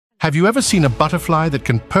Have you ever seen a butterfly that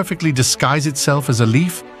can perfectly disguise itself as a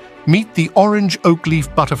leaf? Meet the orange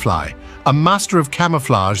oakleaf butterfly, a master of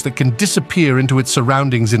camouflage that can disappear into its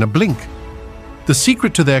surroundings in a blink. The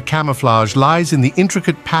secret to their camouflage lies in the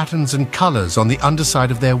intricate patterns and colors on the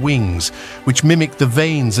underside of their wings, which mimic the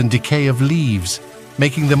veins and decay of leaves,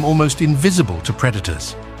 making them almost invisible to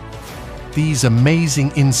predators. These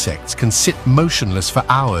amazing insects can sit motionless for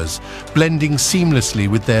hours, blending seamlessly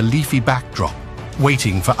with their leafy backdrop,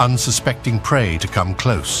 waiting for unsuspecting prey to come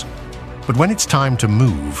close. But when it's time to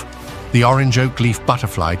move, the orange oakleaf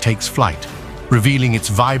butterfly takes flight, revealing its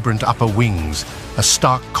vibrant upper wings, a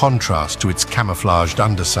stark contrast to its camouflaged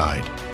underside.